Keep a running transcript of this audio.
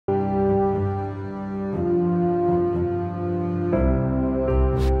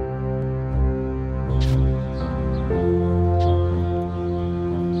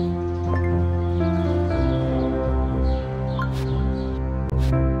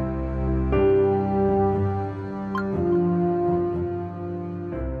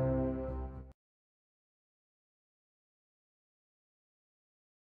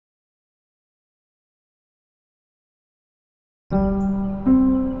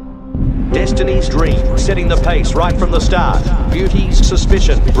Destiny's Dream, setting the pace right from the start. Beauty's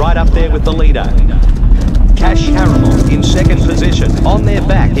Suspicion, right up there with the leader. Cash Harriman in second position. On their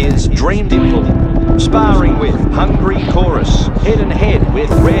back is Dream Dimple, sparring with Hungry Chorus. Head and head with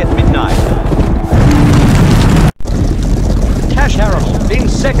Red Midnight. Cash Harriman in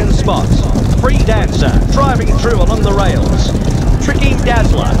second spot. Free Dancer, driving through along the rails. Tricky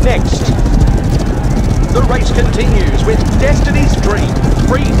Dazzler next. The race continues with Destiny's Dream.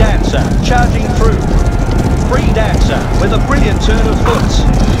 Free Dancer charging through. Free Dancer with a brilliant turn of foot.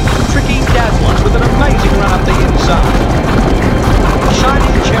 Tricky Dazzler with an amazing run up the inside.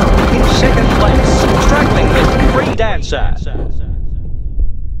 Shining Cherub in second place, struggling with Free Dancer.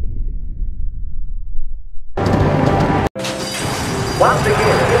 Once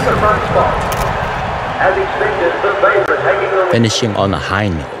again in the front spot. As expected, the favourite hanging on. Finishing on a high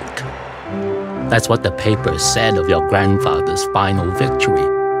note. That's what the paper said of your grandfather's final victory.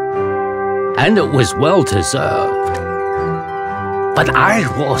 And it was well deserved. But I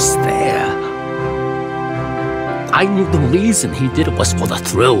was there. I knew the reason he did it was for the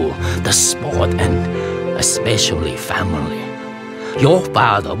thrill, the sport, and especially family. Your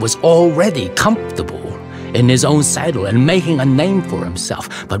father was already comfortable in his own saddle and making a name for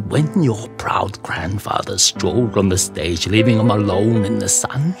himself. But when your proud grandfather strolled on the stage, leaving him alone in the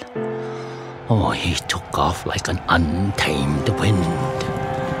sun, oh, he took off like an untamed wind.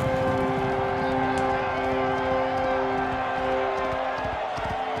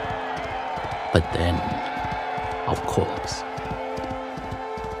 But then, of course,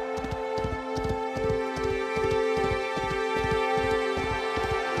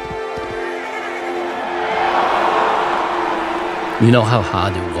 you know how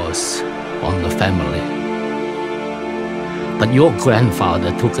hard it was on the family. But your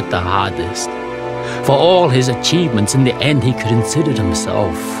grandfather took it the hardest. For all his achievements, in the end, he considered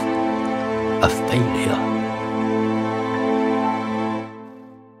himself a failure.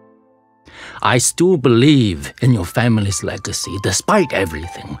 I still believe in your family's legacy, despite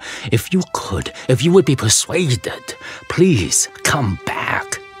everything. If you could, if you would be persuaded, please come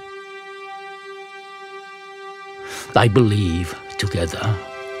back. I believe together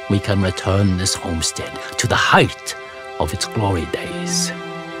we can return this homestead to the height of its glory days.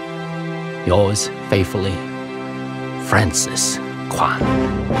 Yours faithfully, Francis Kwan.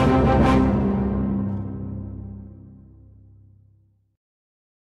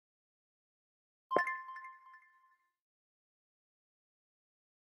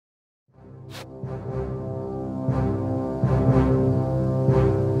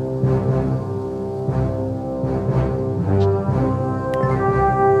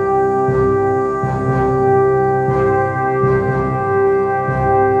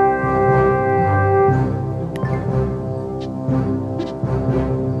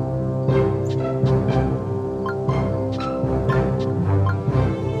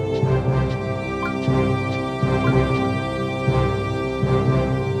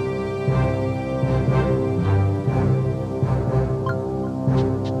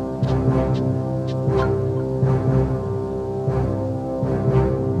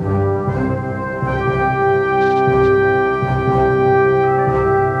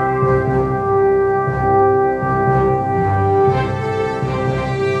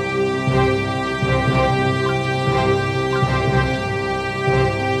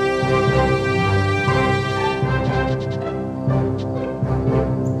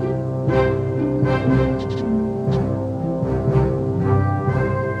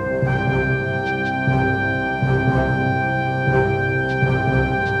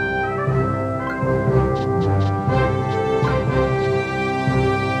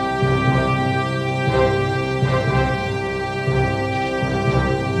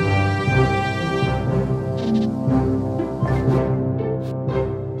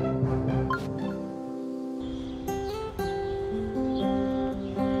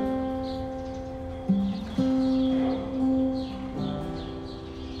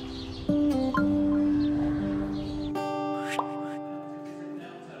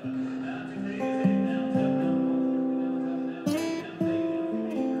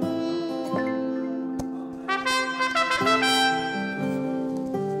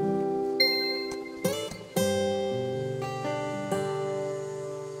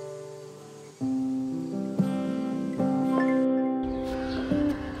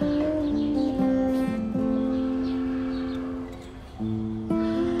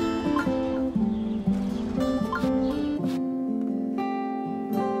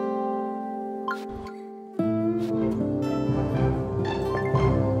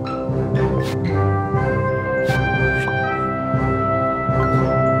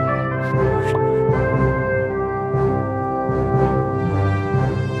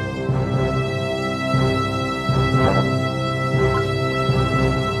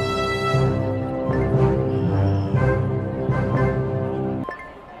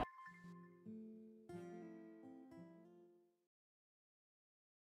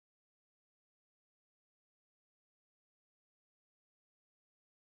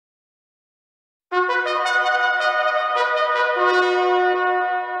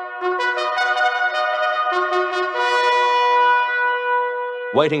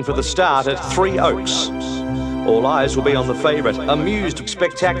 Waiting for the start at 3 Oaks. All eyes will be on the favourite, Amused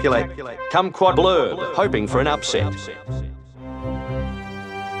Spectacular, come quad blurred, hoping for an upset.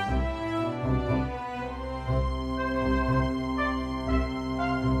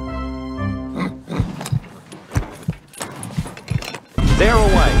 They're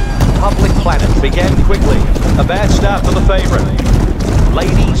away. Public Planet began quickly. A bad start for the favourite.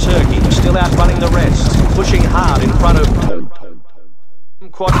 Lady Turkey still outrunning the rest, pushing hard in front of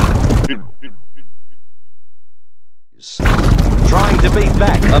quad. Trying to beat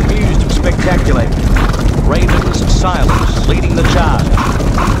back, Amused Spectacular. Raven's Silence leading the charge.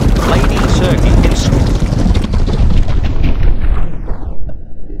 Lady Turkey in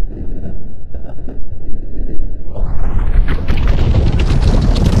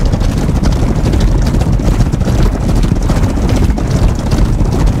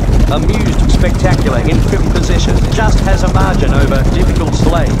Amused Spectacular in 5th position, just has a margin over Difficult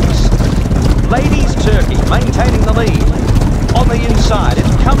Slaves. Ladies Turkey maintaining the lead. On the inside,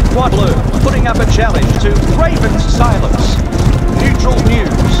 it's Come Quadlu, putting up a challenge to Raven's Silence. Neutral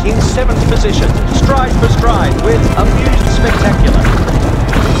News in 7th position, stride for stride with Amused Spectacular.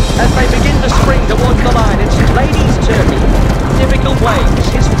 As they begin to spring towards the line, it's Ladies Turkey. Difficult Waves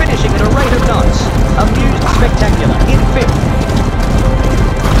is finishing at a rate of knots. Amused Spectacular in 5th.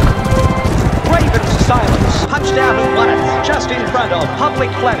 Raven's Silence punched out and won it, just in front of Public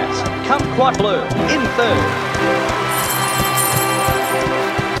Planet. Come Quad Blue in 3rd.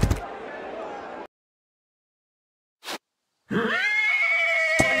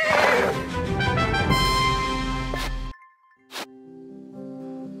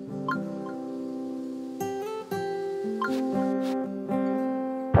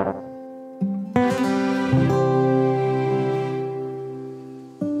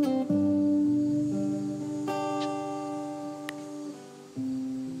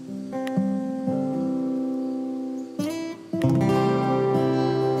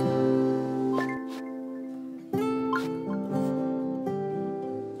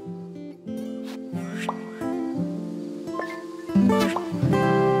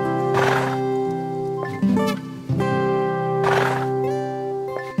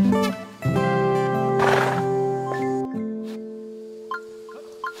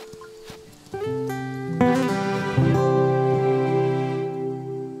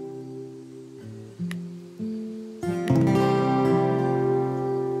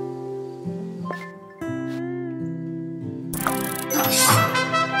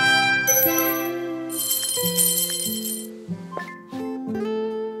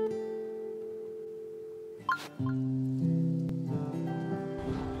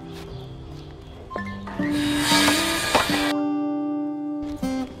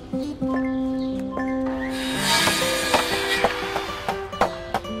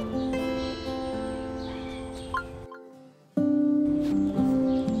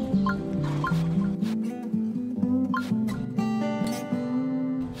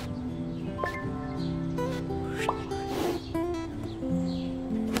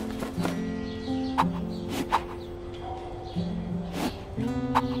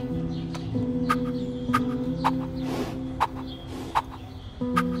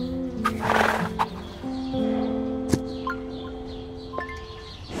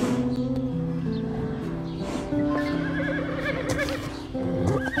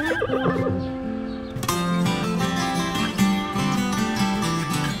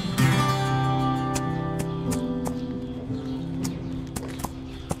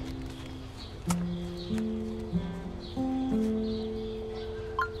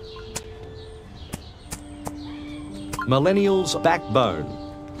 Millennial's Backbone.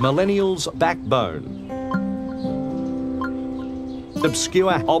 Millennial's Backbone.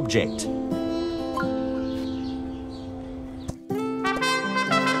 Obscure Object.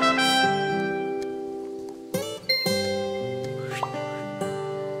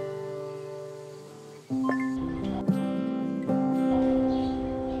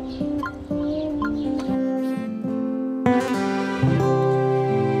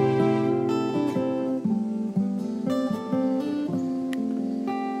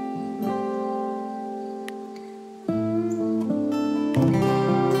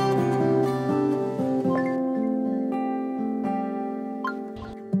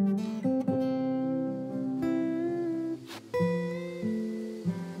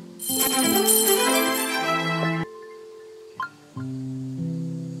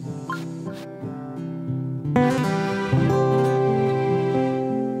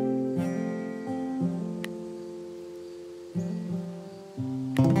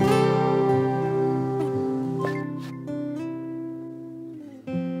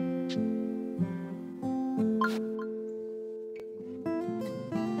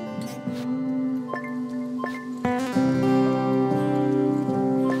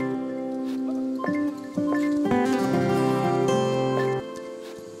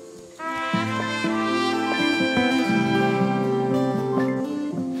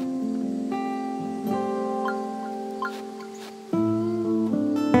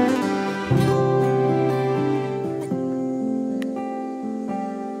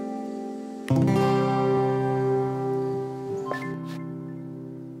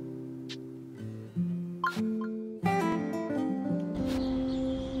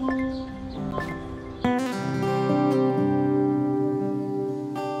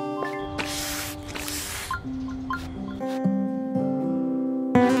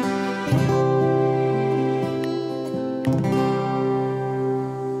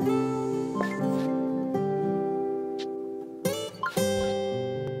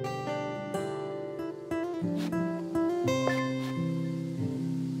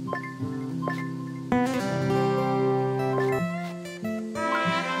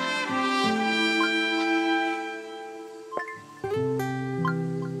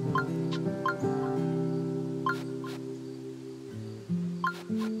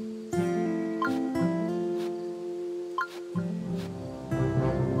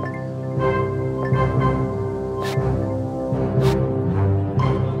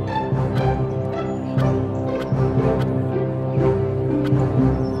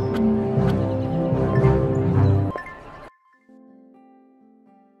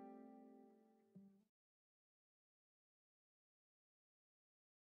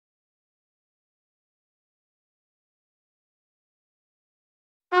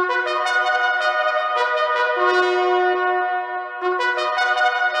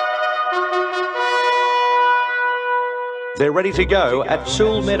 They're ready to go at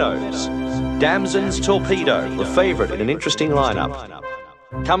Soul Meadows. Damson's Torpedo, the favourite in an interesting lineup.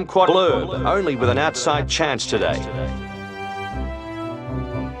 Come Quad Bleu, only with an outside chance today.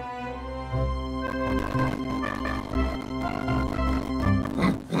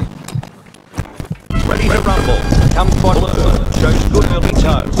 Ready to rumble. Come Quad Bleu, shows good early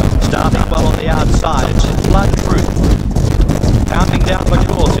toe. Starting well on the outside, it's Blood Truth. Pounding down the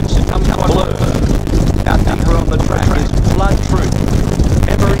course, it's Come Quad Bleu. Out deeper on the track is Blood Truth.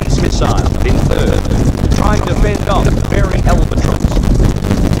 Emery's Missile in third. Trying to fend off Very Albatross.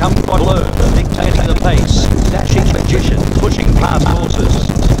 Come Quad Bleu, dictating the pace. Dashing Magician, pushing past horses.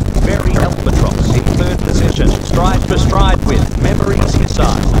 Very Albatross in third position. Stride for stride with Memory's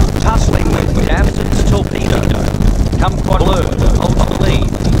Missile. Tussling with Damson's Torpedo. Come Quad Bleu, hold on the lead.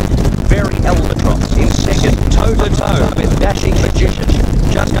 Very Albatross in second, toe-to-toe with Dashing Magician.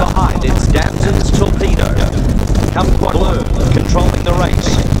 Just behind it's Damson's Torpedo. Come Quad Bleu, controlling the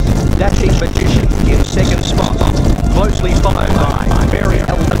race. Dashing Magician in second spot. Closely followed by Very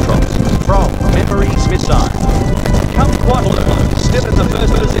Albatross from Memory's Missile. Come Quad Bleu, still in the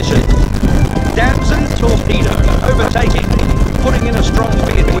first position. Damson's Torpedo overtaking. Putting in a strong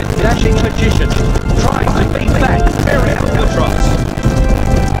bid with Dashing Magician. Trying to beat back Very Albatross.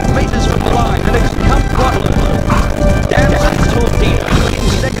 Meters from the line and it's Come Quad Bleu. Damson's Torpedo in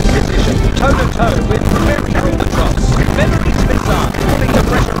second position, toe-to-toe with Very Albatross. Memory's Missile putting the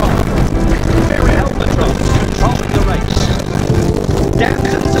pressure on. Very Albatross controlling the race.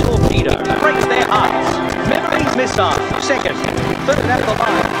 Damson's Torpedo breaks their hearts. Memory's Missile second. Third out of the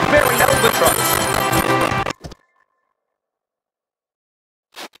line, Very Albatross.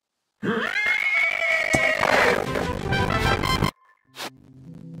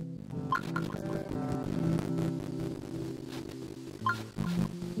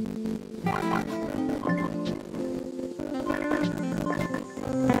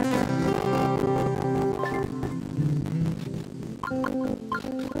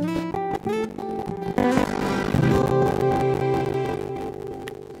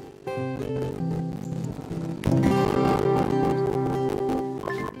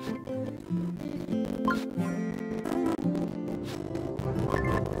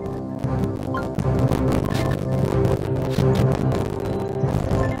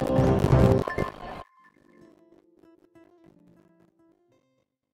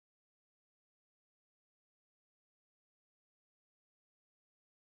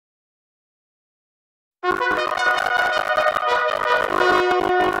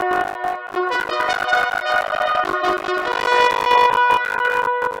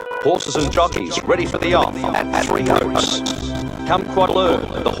 Horses and jockeys ready for the off at 3 Oaks. Come Quad Bleu,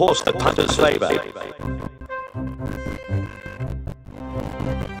 the horse that punters favour.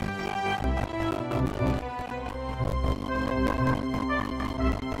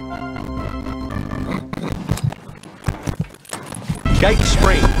 Gate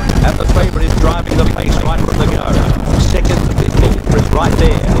Spring, and the favourite is driving the pace right from the go. Second, Pitbull is right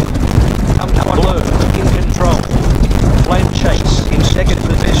there. Come Quad Bleu, in control. Flame Chase in second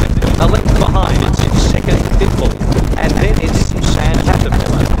position. A length behind, it's in second, Pitbull. And then it's Sand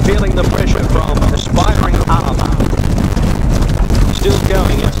Caterpillar, feeling the pressure from Aspiring Armour. Still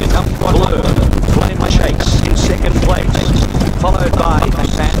going, it's Come Quad Bleu. Flame Chase in second place. Followed by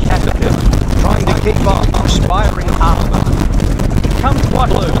Sand Caterpillar, trying to keep on Aspiring Armour. Come Quad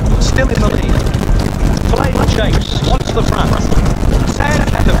Bleu, still in the lead. Flame Chase wants the front.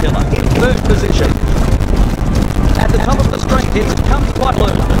 Sand Caterpillar in third position. At the top of the straight, it's Come Quad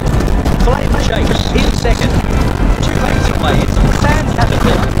Bleu. Flame Chase in second. 2 lengths away, it's Sand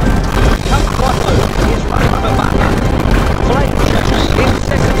Caterpillar.